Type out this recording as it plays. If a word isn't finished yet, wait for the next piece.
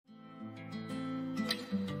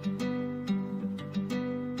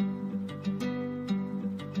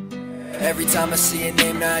Every time I see a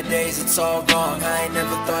name nowadays, it's all wrong. I ain't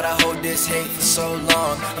never thought I'd hold this hate for so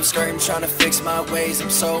long. I'm skirting trying to fix my ways,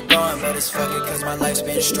 I'm so gone. But it's fucking cause my life's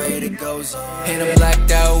been straight, it goes on. In a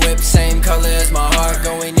blacked out whip, same color as my heart,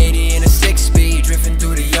 going 80 in a 6-speed, drifting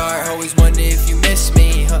through the yard. Always wonder if you miss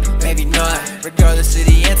me, maybe not. Regardless of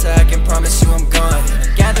the answer, I can promise you I'm gone.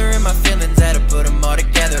 Gathering my feelings, had to put them all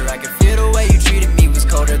together. I can feel the way you treated me was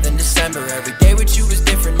colder than December. Every day with you was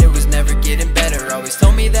different, it was never getting better. Always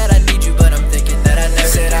told me that I need you, but I'm thinking that I never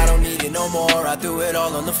said I don't need it no more. I threw it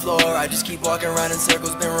all on the floor. I just keep walking around in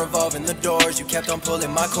circles, been revolving the doors. You kept on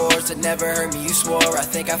pulling my cords, it never hurt me, you swore. I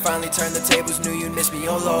think I finally turned the tables, knew you'd miss me,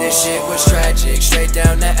 oh Lord. This shit was tragic, straight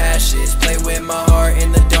down to ashes. Play with my heart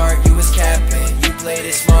in the dark, you was capping. You played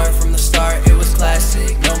it smart from the start, it was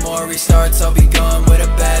classic. No more restarts, I'll be gone with a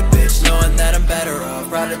bad bitch, knowing that I'm better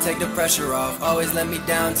off. Rather take the pressure off, always let me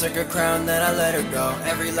down. Took her crown, then I let her go.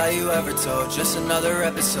 Every lie you ever told, just another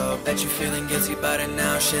episode. Bet you feeling guilty about it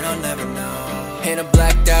now, shit I'll never know. In a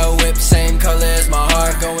blacked out whip, same color as my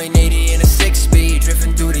heart, going 80 in a 6-speed,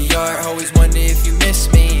 drifting through the yard. Always wonder if you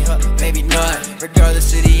miss me, maybe not.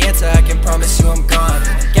 Regardless of the answer, I can promise you I'm gone.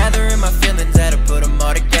 Gathering my feelings, had to put them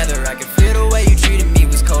all together. I can feel the way you treated me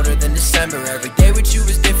was colder than December. Every day with you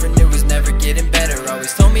was different, it was never getting better.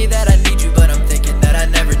 Always told me that I need you, but I'm thinking that I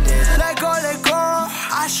never did. Let go,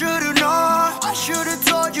 I should've known. I should've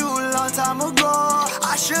told you a long time ago.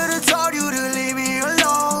 I should've told you to leave me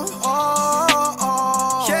alone.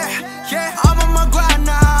 Yeah, I'm on my grind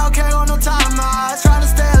now, can't go no time out. Trying to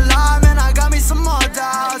stay alive, man, I got me some more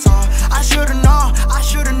doubts. I should've known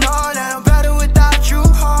that I'm better without you.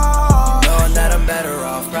 Knowing that I'm better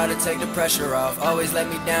off, proud to take the pressure off. Always let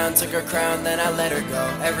me down, took her crown, then I let her go.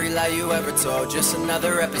 Every lie you ever told, just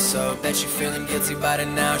another episode. Bet you feeling guilty about it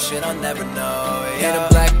now, shit I'll never know. In a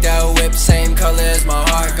blacked out whip, same color as my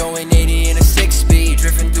heart, going 80 in a 6-speed,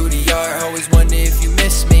 drifting through the yard. Always wonder if you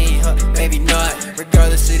miss me, maybe not.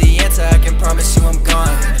 Regardless of the answer, I can promise you I'm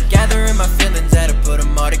gone. Gathering my feelings, had to put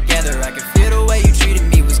them all together. I can feel the way you treated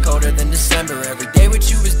me was colder than December. Every day with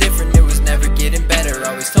you was different, it was never getting better.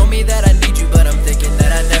 Always told me that I need you, but I'm thinking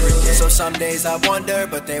that I never did. So some days I wonder,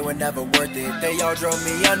 but they were never worth it. They all drove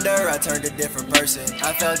me under, I turned a different person.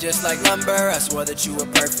 I felt just like lumber, I swore that you were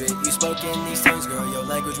perfect. You spoke in these tongues, girl, your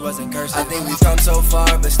language wasn't cursive. I think we've come so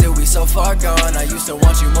far, but still we so far gone. I used to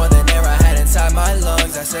want you more than air I had inside my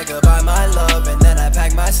lungs. I said goodbye my love, and then I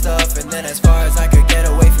packed my stuff. And then as far as I could get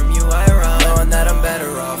away from you, I run. Knowing that I'm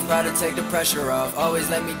better off, proud to take the pressure off. Always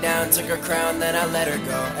let me down, took her crown, then I let her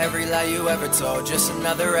go. Every lie you ever told, just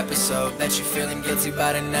another episode. Bet you feeling guilty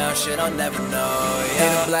about it now, shit I'll never know.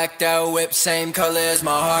 In a blacked out whip, same color as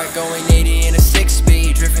my heart, going 80 in a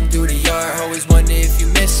 6-speed, drifting through the yard. Always wonder if you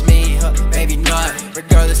miss me, maybe not.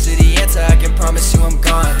 Regardless of the answer, I can promise you I'm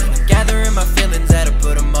gone. Gathering my feelings, had to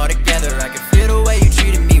put them all together. I can feel the way you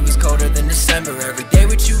treated me was colder than December. Every day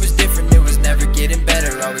with you was different, it was never getting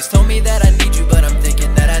better. Always told me that I need you, but I'm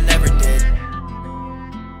thinking that I never did.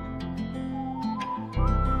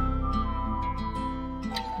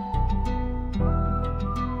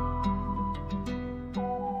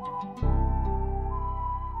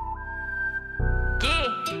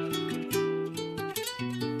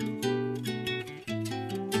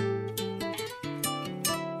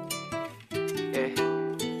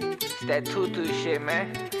 That tutu shit,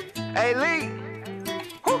 man. Hey, Lee.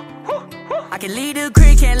 I can leave the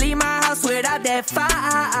crib, can't leave my house without that fire.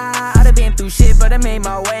 I done been through shit, but I made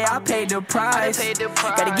my way, I paid the price.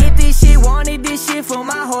 Gotta get this shit, wanted this shit for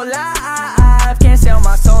my whole life. Can't sell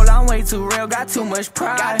my soul, I'm way too real, got too much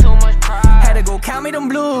pride. Had to go count me them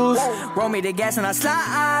blues, roll me the gas and I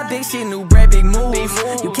slide. Big shit, new bread, big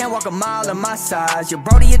moves. You can't walk a mile on my size. Your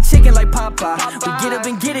brody a chicken like Papa. We get up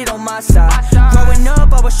and get it on my side. Growing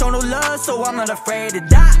up, I was shown no love, so I'm not afraid to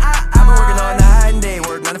die. I've been working all night and day,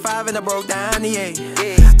 work 9 to 5 and I broke down the 8.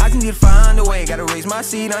 I just need to find a way, gotta raise my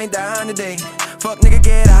seat, I ain't dying today. Fuck nigga,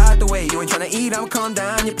 get out the way, you ain't tryna eat, I'ma come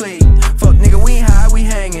down your plate. Fuck nigga, we ain't high, we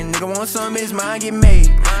hanging, nigga want something, his mind get made.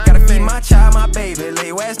 Gotta feed my child, my baby, lay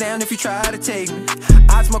your ass down if you try to take me.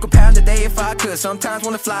 I'd smoke a pound a day if I could, sometimes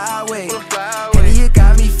wanna fly away. Henny, it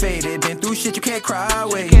got me faded, been through shit you can't cry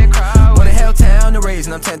away. What the hell town to raise,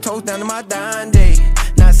 and I'm 10 toes down to my dying day.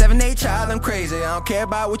 9, 7, 8 child, I'm crazy, I don't care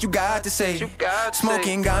about what you got to say.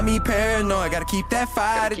 Smoking got me paranoid, gotta keep that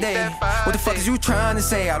fire today. What the fuck is you trying to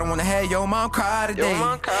say? I don't wanna have your mom cry today.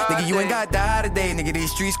 Nigga, you ain't got die today. Nigga,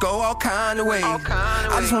 these streets go all kind of ways.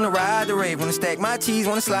 I just wanna ride the rave, wanna stack my cheese,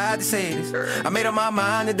 wanna slide the Sadis. I made up my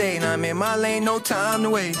mind today, now I'm in my lane, no time to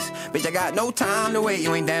waste. Bitch, I got no time to wait.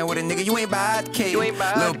 You ain't down with a nigga, you ain't buy the cake.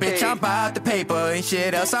 Little bitch, I'm about the paper, ain't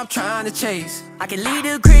shit else I'm trying to chase. I can leave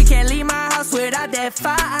the crib, can't leave my house without that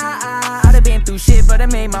fire. I done been through shit, but I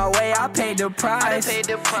made my way, I paid the price.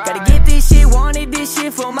 Gotta get this shit, wanted this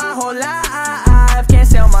shit for my whole life. Can't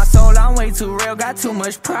sell my soul, I'm way too real, got too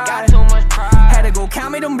much pride. Had to go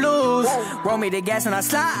count me them blues, roll me the gas and I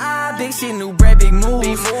slide. Big shit, new bread, big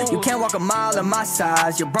moves. You can't walk a mile of my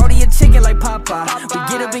size. Your brody a chicken like Popeye. We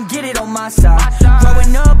get up and get it on my side.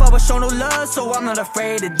 Growing up, I was shown no love, so I'm not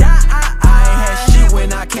afraid to die. I ain't had shit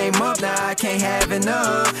when I came up, now I can't have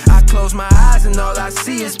enough. I close my eyes and all I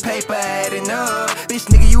see is paper adding up. Bitch,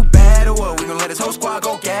 nigga, you bad or what? We gon' let this whole squad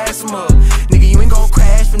go gas him up. Nigga, you ain't gon'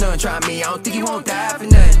 crash for nothing. Try me, I don't think you won't die for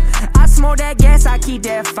nothing. I smoke that gas, I keep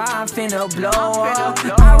that fire, I'm finna blow up.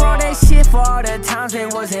 I roll that shit for all the times they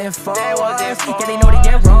wasn't for us. Yeah, they know they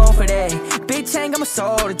get wrong for that. Big chain, got my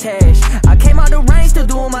soul attached. I came out the rain, still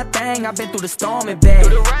doing my thing. I been through the storm and back.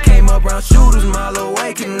 Came up round shooters, mile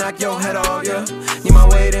away, can knock your head off, yeah. Need my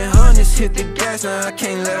weight in hundreds, hit the gas, now I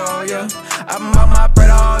can't let all, yeah. I'm out my bread,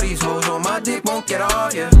 all these hoes on my dick won't get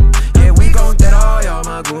all, yeah. Yeah, we gon' dead all, y'all.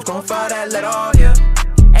 My goons gon' fire that let all, yeah.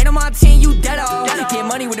 Ain't on my team, you dead all. Get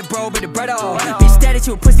money with the bro, but the bread all. Bitch, that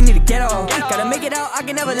you a pussy, need to get off. Gotta make it out, I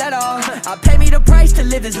can never let off. I pay me the price to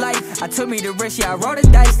live this life. I took me the risk, yeah, I rolled the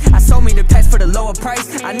dice. I sold me the pets for the lower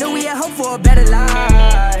price. I knew we had hope for a better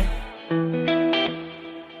life.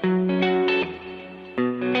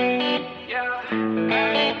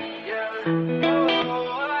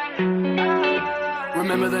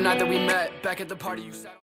 Remember the night that we met back at the party you sat